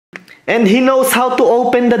And he knows how to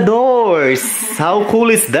open the doors. How cool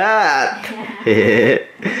is that?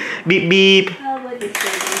 Beep beep. How about this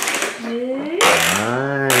baby?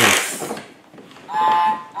 Nice.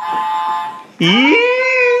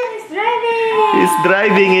 He's driving. He's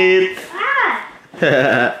driving it.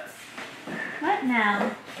 What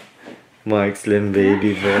now? Markslen,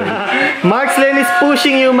 baby boy. Markslen is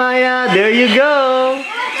pushing you, Maya. There you go.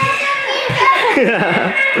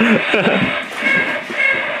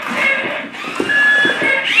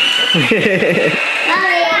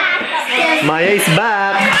 Maya is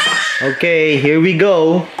back. Okay, here we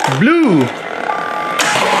go. Blue.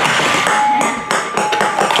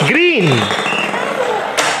 Green.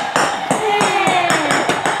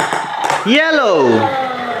 Yellow.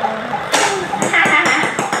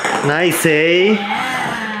 Nice, eh?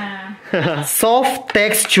 Soft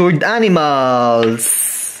textured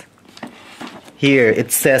animals. Here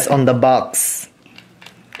it says on the box.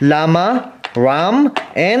 Llama, ram,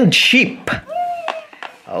 and sheep.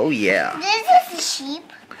 Oh yeah. This is a sheep.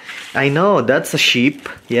 I know, that's a sheep.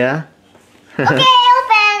 Yeah. Okay, open.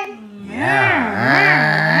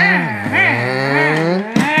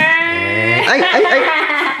 Ay.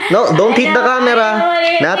 No, don't hit the camera.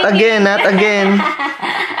 Not again, not again.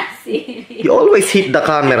 You always hit the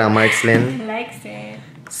camera, Markslen. Likes it.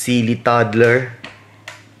 Silly toddler.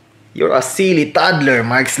 You're a silly toddler,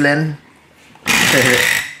 Markslen.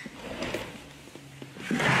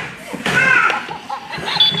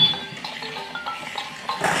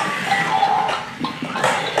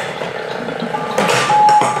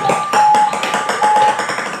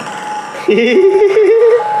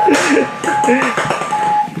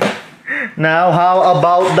 Now, how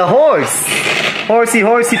about the horse?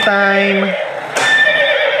 Horsey time.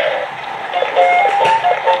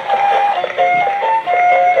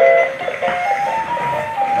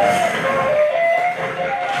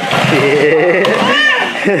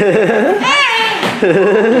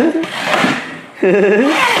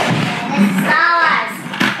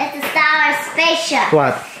 It's a Star Wars spaceship.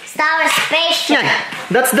 What? Star Wars spaceship. Yeah,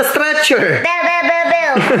 that's the stretcher.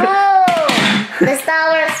 Bill. Boom. The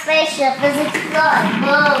Star Wars spaceship is exploding.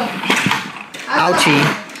 Boom. Ouchie.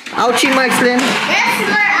 Ouchie, Markslen. This is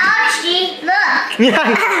where ouchie. Look.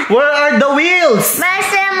 Yeah, where are the wheels?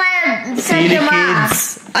 Silly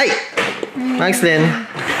kids. Ay! Markslen.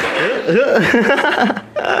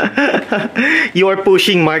 You are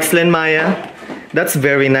pushing Markslen, Maya. That's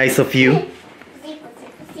very nice of you.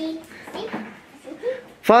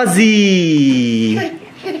 Fuzzy. Maya,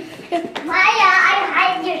 I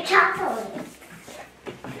hide your chocolate.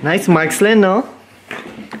 Nice Markslen, no?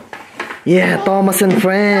 Yeah, Thomas and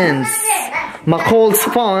Friends. McCall's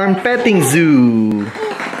Farm Petting Zoo.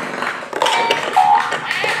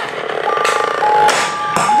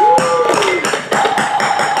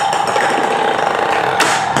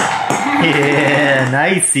 Yeah,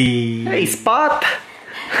 nicey. Hey, Spot.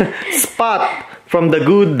 Spot from the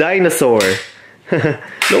Good Dinosaur.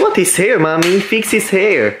 Look at his hair, Mommy. Fix his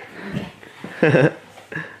hair.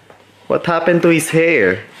 What happened to his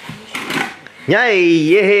hair? Yay!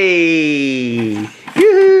 Yay!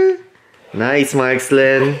 Yoo-hoo. Nice,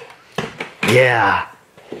 Markslen. Yeah.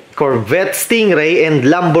 Corvette Stingray and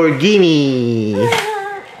Lamborghini.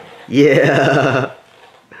 Yeah.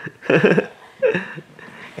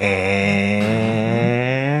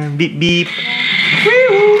 And beep beep.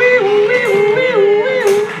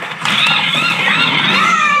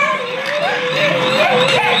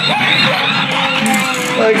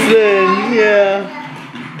 Markslen, yeah.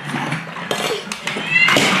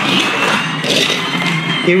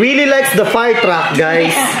 He really likes the fire truck,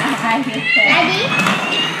 guys. Ready?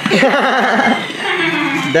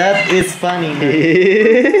 That is funny.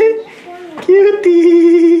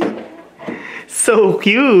 Cutie. So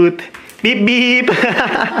cute. Beep beep.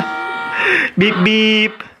 Beep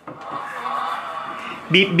beep.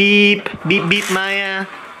 Beep beep. Beep beep, Maya.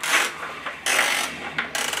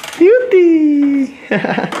 Cutie.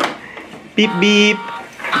 Beep beep.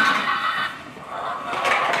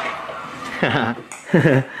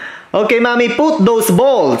 Okay, Mommy, put those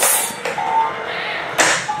balls.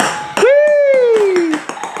 Whee!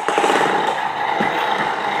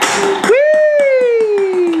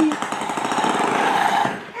 Whee!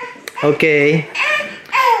 Okay.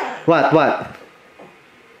 What?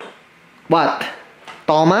 What?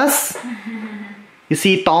 Thomas? You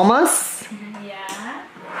see Thomas?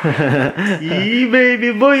 Yeah. Yee,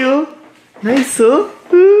 baby boy, oh. Nice, oh.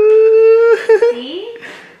 See?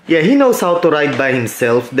 Yeah, he knows how to ride by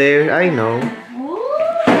himself there. I know.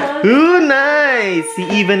 Ooh. Ooh, nice. He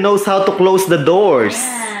even knows how to close the doors.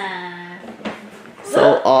 Yeah.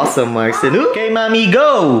 So awesome, Markslen. Okay, Mommy,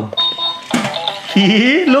 go.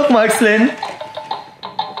 Look, Marcelin.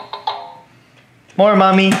 More,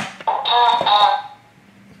 mommy.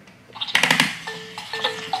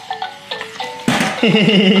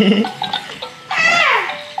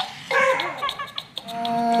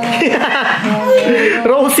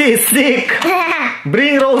 Rosie is sick.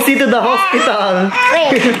 Bring Rosie to the hospital.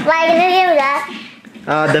 Wait, why did you do that?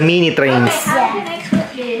 The mini trains. How can I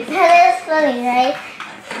put this? That is funny, right?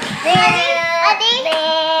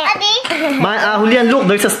 Hulyan, look,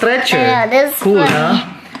 there's a stretcher. Yeah, this is Cool, funny. huh?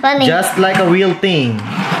 Funny. Just like a real thing.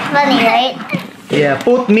 Funny, right? Yeah,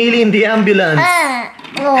 put Millie in the ambulance. Oh.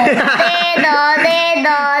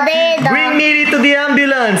 Bring Millie to the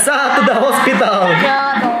ambulance. To the hospital.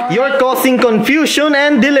 You're causing confusion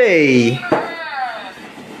and delay.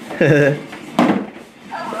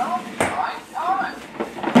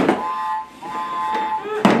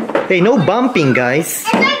 Hey, no bumping, guys.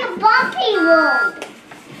 It's like a bumpy road.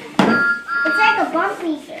 It's like a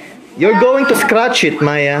bumpy thing. You're going to scratch it,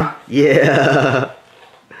 Maya. Yeah.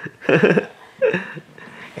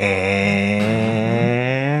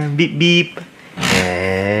 And beep beep.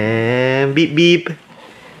 And beep beep.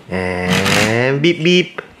 And beep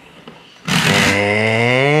beep.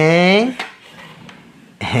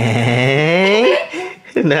 And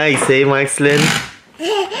nice, eh, Marcelin?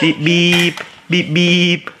 Beep beep. Beep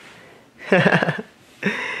beep.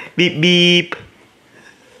 Beep beep.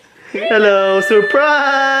 Hello,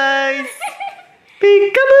 surprise!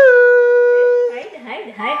 Peekaboo!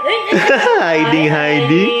 Hide.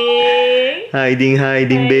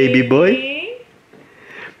 Hiding, baby boy.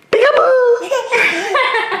 Peekaboo!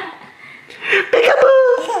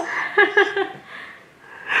 Peekaboo!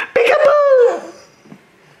 Peekaboo!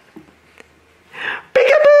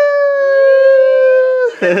 Peekaboo!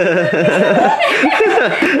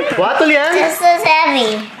 What, Hulyan? This is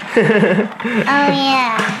heavy. Oh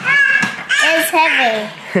yeah. It's heavy.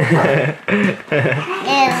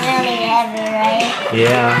 It's really heavy, right?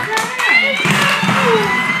 Yeah.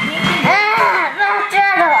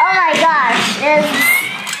 Oh my gosh.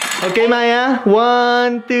 Okay, Maya.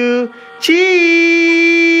 1, 2, cheese!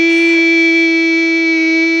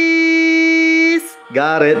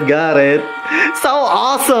 Got it. So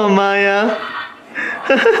awesome, Maya.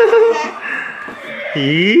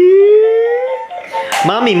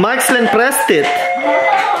 Mommy, Marcelin pressed it.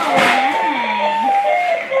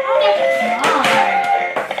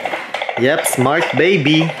 Yep, smart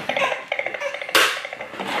baby.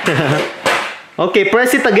 Okay,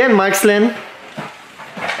 press it again, Marcelin.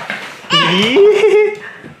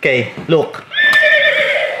 Okay, look.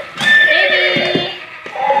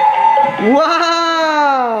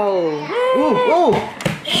 Wow! Ooh,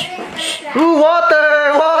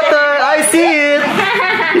 water! I see it!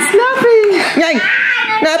 It's laughing! Yay!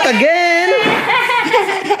 Not again!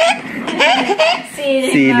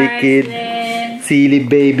 Silly kid. Silly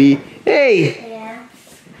baby. Hey!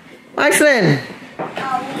 Marcelin!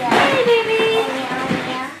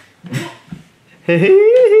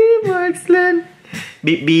 Hey, Marcelin!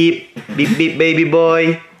 Beep beep. Beep beep, baby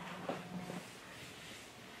boy.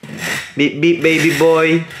 Beep beep, baby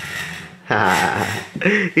boy.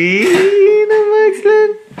 Marcelin.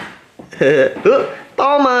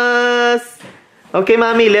 Thomas. Okay,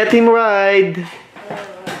 mommy, let him ride.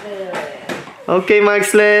 Okay,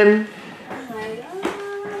 Marcelin.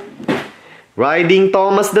 Riding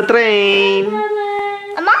Thomas the train.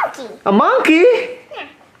 A monkey. A monkey?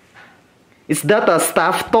 Is that a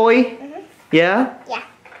stuffed toy? Yeah? Yeah.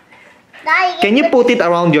 Now Can you put it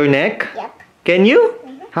around your neck? Yep. Can you?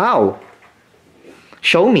 How?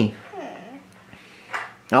 Show me.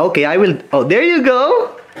 Okay, I will. Oh, there you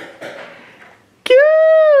go.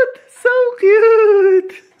 Cute! So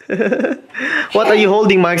cute! What are you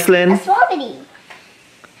holding, Marcelin? A strawberry.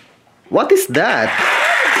 What is that?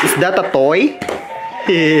 Is that a toy?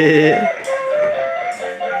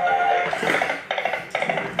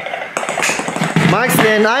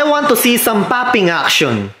 Marcelin, I want to see some popping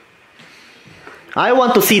action. I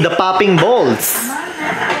want to see the popping balls.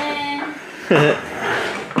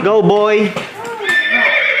 Go, boy.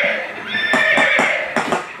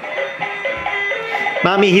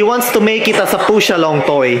 Mommy, he wants to make it as a push-along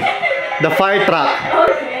toy. The fire truck.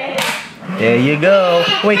 Okay. There you go.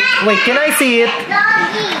 Wait, can I see it?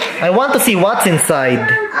 Doggy. I want to see what's inside. Oh.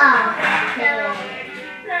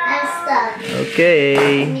 That's stuff.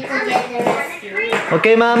 Okay. Need to get the rest.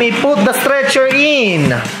 Okay, Mommy, put the stretcher in.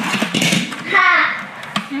 Ha!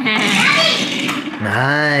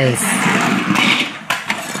 Nice.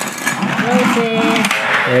 Roses.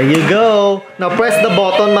 There you go. Now press the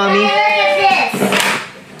button, Mommy. Look at this.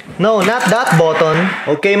 No, not that button.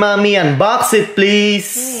 Okay, Mommy, unbox it,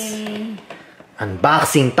 please.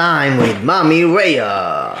 Unboxing time with Mommy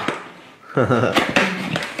Rhea.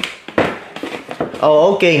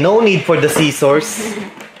 Oh, okay. No need for the scissors.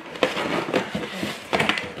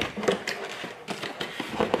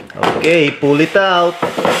 Okay, pull it out.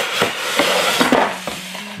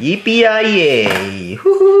 Yippee-yay!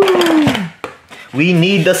 Woohoo! We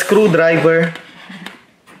need the screwdriver.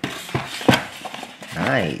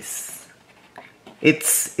 Nice.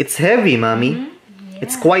 It's heavy, Mommy. Yeah.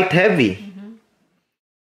 It's quite heavy.